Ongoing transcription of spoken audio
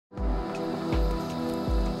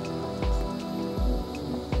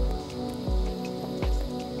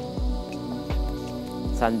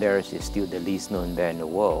Sun bears is still the least known bear in the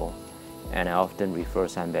world, and I often refer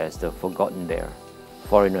Sun bear as the forgotten bear.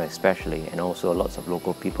 Foreigners especially, and also lots of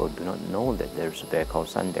local people do not know that there's a bear called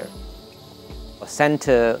Sun bear. A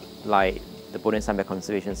center like the Bornean Sun Bear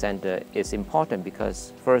Conservation Center is important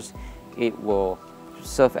because first, it will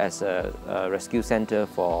serve as a rescue center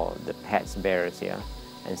for the pets bears here.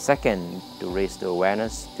 And second, to raise the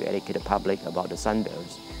awareness, to educate the public about the sun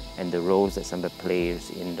bears and the roles that sun bear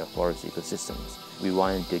plays in the forest ecosystems. We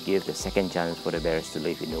wanted to give the second chance for the bears to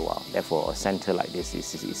live in the wild. Therefore, a center like this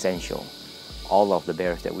is essential. All of the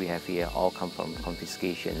bears that we have here all come from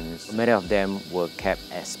confiscations. Many of them were kept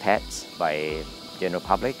as pets by general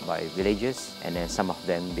public, by villagers, and then some of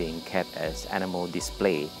them being kept as animal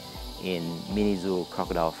display in mini zoo,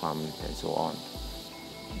 crocodile farms, and so on.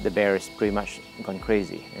 The bears pretty much gone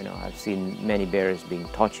crazy. I've seen many bears being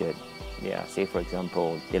tortured. Yeah, say for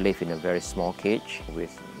example, they live in a very small cage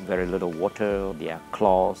with very little water. Their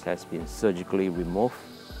claws has been surgically removed.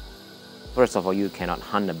 First of all, you cannot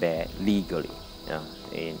hunt a bear legally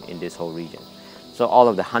in this whole region. So all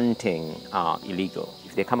of the hunting are illegal.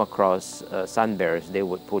 If they come across sun bears, they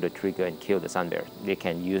would pull the trigger and kill the sun bear. They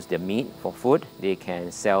can use their meat for food. They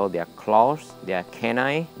can sell their claws, their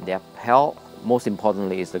canine, their pelt. Most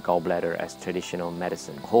importantly is the gallbladder as traditional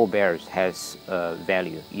medicine. Whole bears has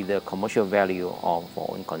value, either commercial value or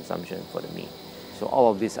for own consumption for the meat. So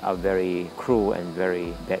all of these are very cruel and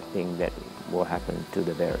very bad things that will happen to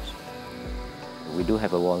the bears. We do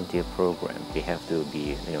have a volunteer program. They have to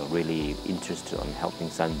be really interested in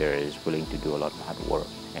helping sun bears, willing to do a lot of hard work.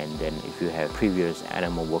 And then if you have previous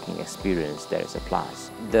animal working experience, that is a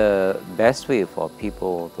plus. The best way for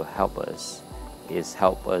people to help us is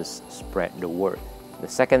help us spread the word. The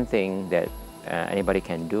second thing that anybody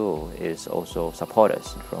can do is also support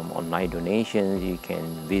us from online donations. You can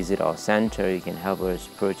visit our center, you can help us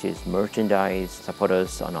purchase merchandise, support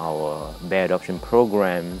us on our bear adoption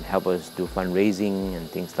program, help us do fundraising and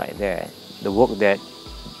things like that. The work that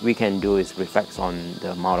we can do is reflects on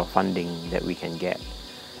the amount of funding that we can get.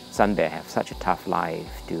 Sun bear have such a tough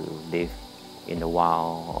life to live in the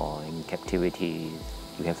wild or in captivity.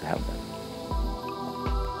 We have to help them.